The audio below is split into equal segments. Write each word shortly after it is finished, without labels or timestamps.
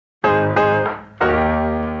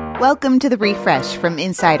Welcome to The Refresh from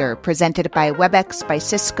Insider, presented by WebEx by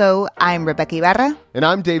Cisco. I'm Rebecca Ibarra. And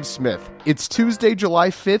I'm Dave Smith. It's Tuesday, July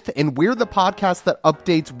 5th, and we're the podcast that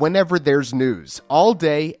updates whenever there's news, all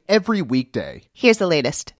day, every weekday. Here's the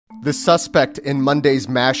latest. The suspect in Monday's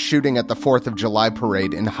mass shooting at the 4th of July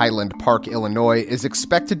parade in Highland Park, Illinois, is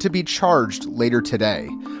expected to be charged later today.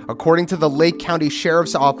 According to the Lake County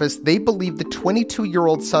Sheriff's Office, they believe the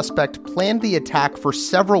 22-year-old suspect planned the attack for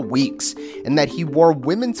several weeks and that he wore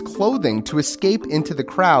women's clothing to escape into the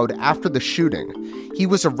crowd after the shooting. He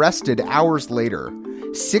was arrested hours later.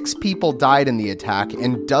 6 people died in the attack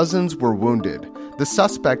and dozens were wounded. The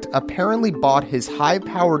suspect apparently bought his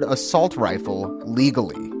high-powered assault rifle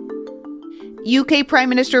legally. UK Prime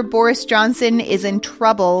Minister Boris Johnson is in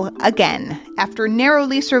trouble again. After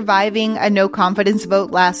narrowly surviving a no-confidence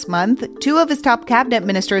vote last month, 2 of his top cabinet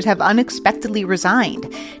ministers have unexpectedly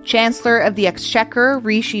resigned. Chancellor of the Exchequer,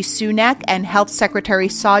 Rishi Sunak, and Health Secretary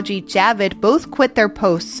Sajid Javid both quit their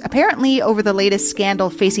posts, apparently over the latest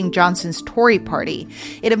scandal facing Johnson's Tory party.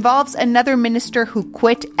 It involves another minister who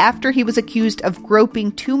quit after he was accused of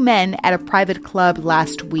groping 2 men at a private club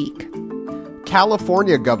last week.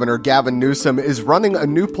 California Governor Gavin Newsom is running a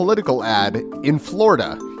new political ad in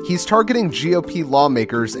Florida. He's targeting GOP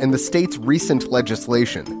lawmakers and the state's recent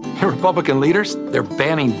legislation. Republican leaders, they're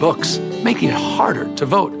banning books, making it harder to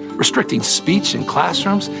vote, restricting speech in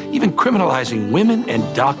classrooms, even criminalizing women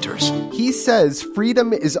and doctors. He says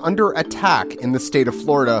freedom is under attack in the state of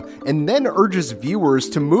Florida and then urges viewers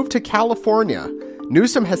to move to California.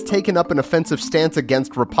 Newsom has taken up an offensive stance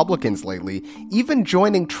against Republicans lately, even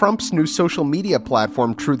joining Trump's new social media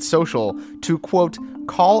platform, Truth Social, to, quote,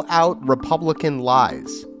 call out Republican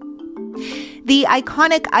lies. The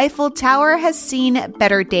iconic Eiffel Tower has seen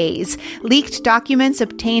better days. Leaked documents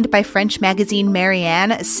obtained by French magazine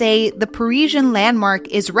Marianne say the Parisian landmark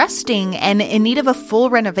is rusting and in need of a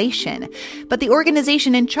full renovation. But the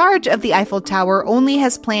organization in charge of the Eiffel Tower only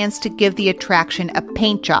has plans to give the attraction a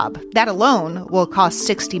paint job. That alone will cost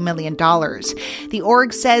 $60 million. The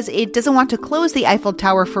org says it doesn't want to close the Eiffel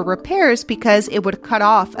Tower for repairs because it would cut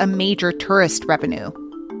off a major tourist revenue.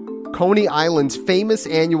 Coney Island's famous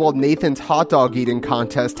annual Nathan's hot dog eating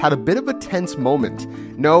contest had a bit of a tense moment.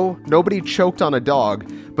 No, nobody choked on a dog,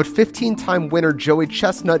 but 15-time winner Joey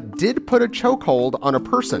Chestnut did put a chokehold on a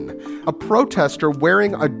person. A protester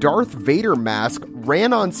wearing a Darth Vader mask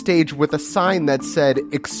ran on stage with a sign that said,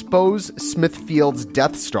 "Expose Smithfield's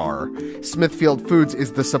Death Star." Smithfield Foods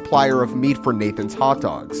is the supplier of meat for Nathan's hot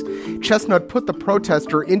dogs. Chestnut put the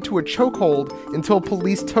protester into a chokehold until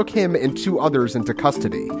police took him and 2 others into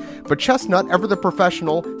custody. But Chestnut, ever the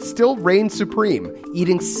professional, still reigned supreme,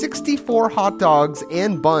 eating 64 hot dogs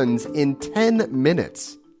and buns in 10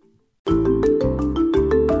 minutes.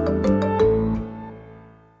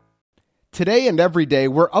 Today and every day,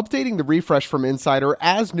 we're updating the refresh from Insider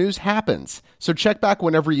as news happens, so check back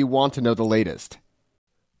whenever you want to know the latest.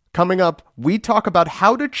 Coming up, we talk about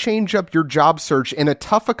how to change up your job search in a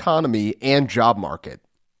tough economy and job market.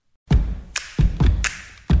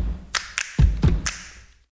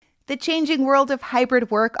 The changing world of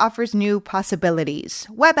hybrid work offers new possibilities.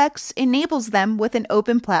 WebEx enables them with an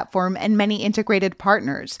open platform and many integrated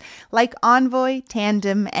partners, like Envoy,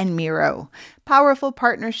 Tandem, and Miro. Powerful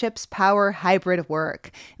partnerships power hybrid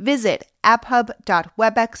work. Visit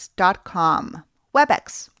apphub.webex.com.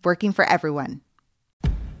 WebEx, working for everyone.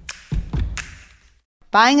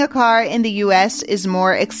 Buying a car in the U.S. is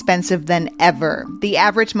more expensive than ever. The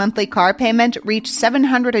average monthly car payment reached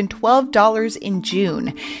 $712 in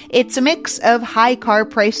June. It's a mix of high car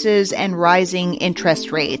prices and rising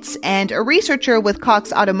interest rates. And a researcher with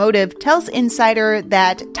Cox Automotive tells Insider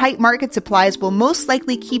that tight market supplies will most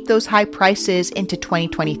likely keep those high prices into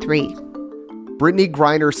 2023. Brittany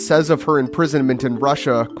Griner says of her imprisonment in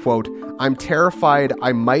Russia, quote, "I'm terrified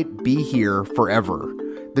I might be here forever."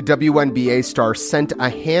 The WNBA star sent a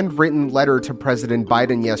handwritten letter to President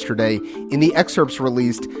Biden yesterday. In the excerpts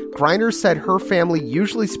released, Griner said her family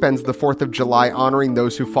usually spends the 4th of July honoring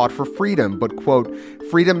those who fought for freedom, but, quote,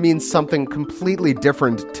 "freedom means something completely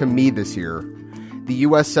different to me this year." The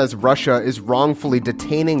U.S. says Russia is wrongfully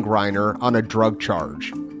detaining Griner on a drug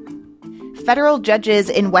charge. Federal judges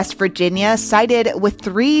in West Virginia sided with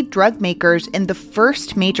 3 drug makers in the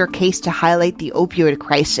first major case to highlight the opioid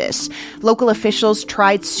crisis. Local officials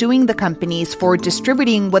tried suing the companies for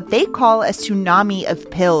distributing what they call a tsunami of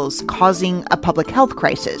pills, causing a public health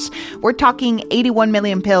crisis. We're talking 81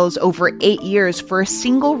 million pills over 8 years for a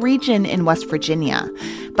single region in West Virginia.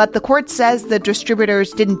 But the court says the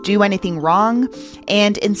distributors didn't do anything wrong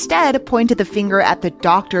and instead pointed the finger at the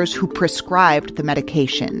doctors who prescribed the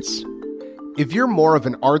medications. If you're more of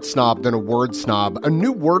an art snob than a word snob, a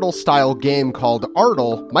new Wordle-style game called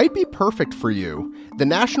Artle might be perfect for you. The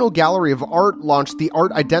National Gallery of Art launched the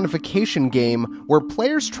Art Identification game, where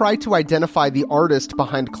players try to identify the artist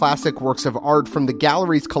behind classic works of art from the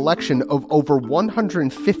gallery's collection of over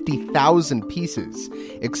 150,000 pieces.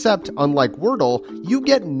 Except, unlike Wordle, you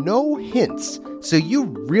get no hints, so you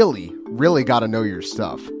really gotta know your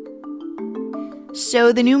stuff.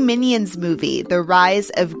 So the new Minions movie, The Rise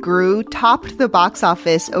of Gru, topped the box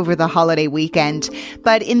office over the holiday weekend.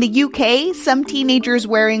 But in the UK, some teenagers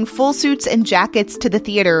wearing full suits and jackets to the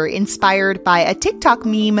theater, inspired by a TikTok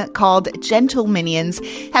meme called Gentle Minions,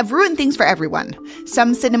 have ruined things for everyone.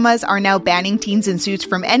 Some cinemas are now banning teens in suits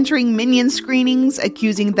from entering Minion screenings,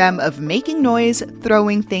 accusing them of making noise,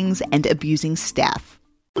 throwing things, and abusing staff.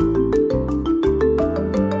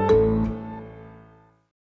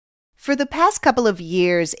 For the past couple of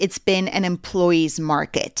years, it's been an employee's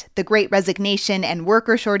market. The Great Resignation and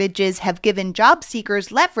worker shortages have given job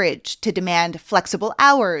seekers leverage to demand flexible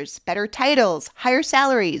hours, better titles, higher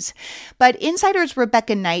salaries. But Insider's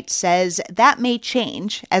Rebecca Knight says that may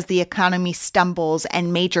change as the economy stumbles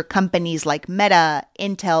and major companies like Meta,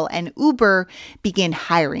 Intel, and Uber begin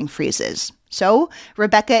hiring freezes. So,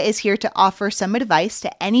 Rebecca is here to offer some advice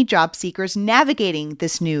to any job seekers navigating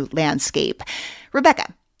this new landscape.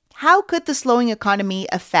 Rebecca, how could the slowing economy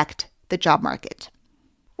affect the job market?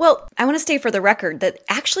 Well, I want to state for the record that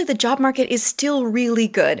actually the job market is still really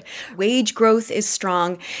good. Wage growth is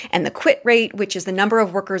strong, and the quit rate, which is the number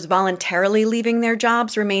of workers voluntarily leaving their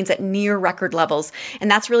jobs, remains at near record levels. And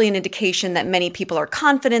that's really an indication that many people are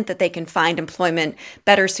confident that they can find employment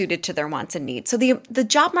better suited to their wants and needs. So the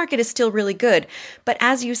job market is still really good. But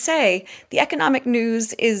as you say, the economic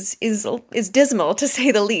news is dismal, to say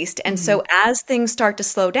the least. And so as things start to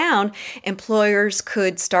slow down, employers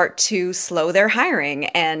could start to slow their hiring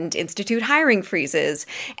and institute hiring freezes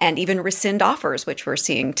and even rescind offers, which we're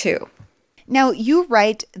seeing too. Now, you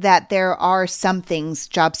write that there are some things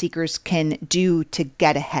job seekers can do to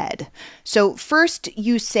get ahead. So first,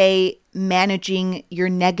 you say managing your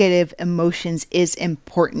negative emotions is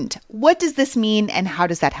important. What does this mean, and how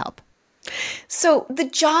does that help? So the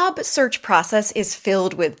job search process is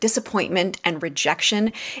filled with disappointment and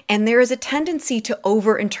rejection, and there is a tendency to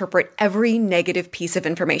overinterpret every negative piece of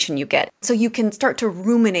information you get. So you can start to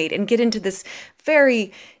ruminate and get into this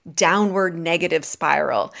very downward negative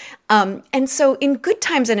spiral. And so in good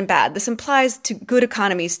times and in bad, this applies to good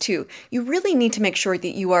economies too. You really need to make sure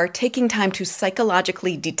that you are taking time to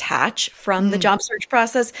psychologically detach from the job search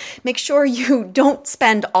process. Make sure you don't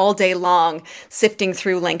spend all day long sifting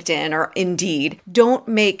through LinkedIn or Indeed. Don't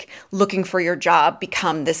make looking for your job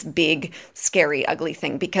become this big, scary, ugly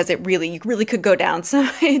thing, because you really could go down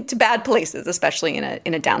to bad places, especially in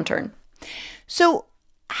a downturn. So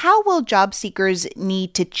how will job seekers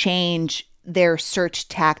need to change their search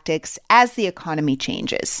tactics as the economy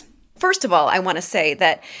changes? First of all, I want to say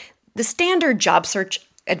that the standard job search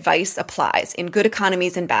advice applies in good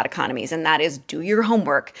economies and bad economies, and that is do your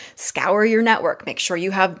homework, scour your network, make sure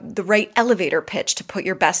you have the right elevator pitch to put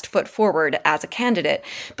your best foot forward as a candidate.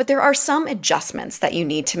 But there are some adjustments that you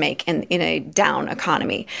need to make in a down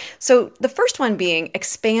economy. So the first one being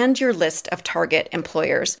expand your list of target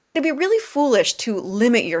employers. It'd be really foolish to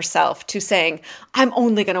limit yourself to saying, I'm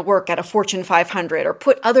only going to work at a Fortune 500, or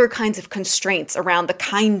put other kinds of constraints around the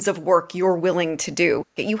kinds of work you're willing to do.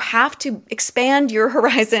 You have to expand your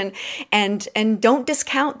horizon and don't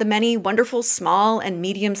discount the many wonderful small and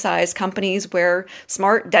medium-sized companies where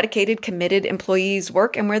smart, dedicated, committed employees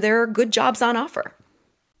work and where there are good jobs on offer.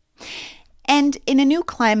 And in a new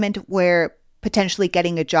climate where potentially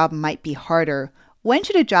getting a job might be harder, when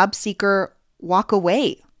should a job seeker walk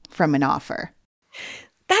away from an offer?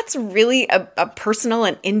 That's really a personal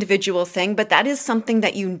and individual thing, but that is something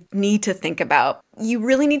that you need to think about. You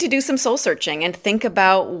really need to do some soul searching and think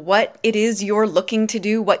about what it is you're looking to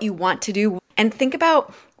do, what you want to do, and think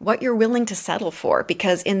about what you're willing to settle for.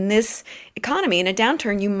 Because in this economy, in a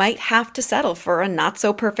downturn, you might have to settle for a not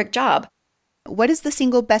so perfect job. What is the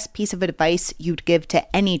single best piece of advice you'd give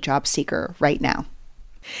to any job seeker right now?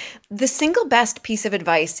 The single best piece of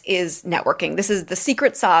advice is networking. This is the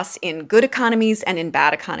secret sauce in good economies and in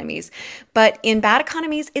bad economies. But in bad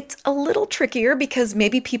economies, it's a little trickier because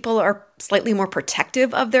maybe people are slightly more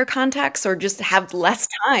protective of their contacts or just have less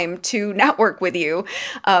time to network with you.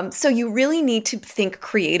 So you really need to think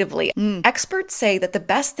creatively. Experts say that the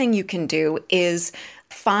best thing you can do is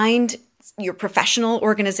find your professional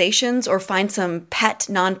organizations or find some pet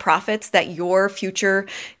nonprofits that your future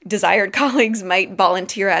desired colleagues might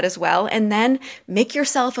volunteer at as well, and then make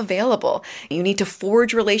yourself available. You need to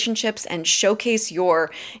forge relationships and showcase your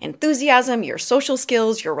enthusiasm, your social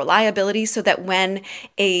skills, your reliability, so that when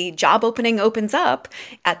a job opening opens up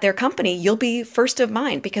at their company, you'll be first of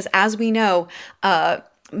mind. Because as we know,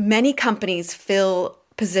 many companies fill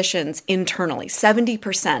positions internally.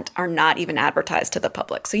 70% are not even advertised to the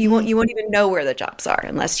public. So you won't even know where the jobs are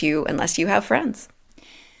unless you have friends.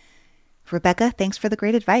 Rebecca, thanks for the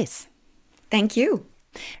great advice. Thank you.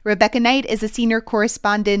 Rebecca Knight is a senior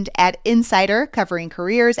correspondent at Insider, covering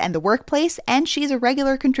careers and the workplace, and she's a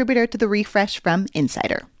regular contributor to The Refresh from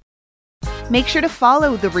Insider. Make sure to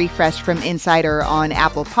follow The Refresh from Insider on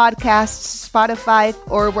Apple Podcasts, Spotify,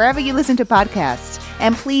 or wherever you listen to podcasts.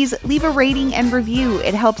 And please leave a rating and review.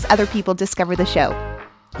 It helps other people discover the show.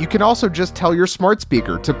 You can also just tell your smart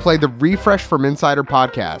speaker to play the Refresh from Insider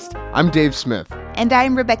podcast. I'm Dave Smith. And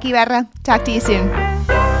I'm Rebecca Ibarra. Talk to you soon.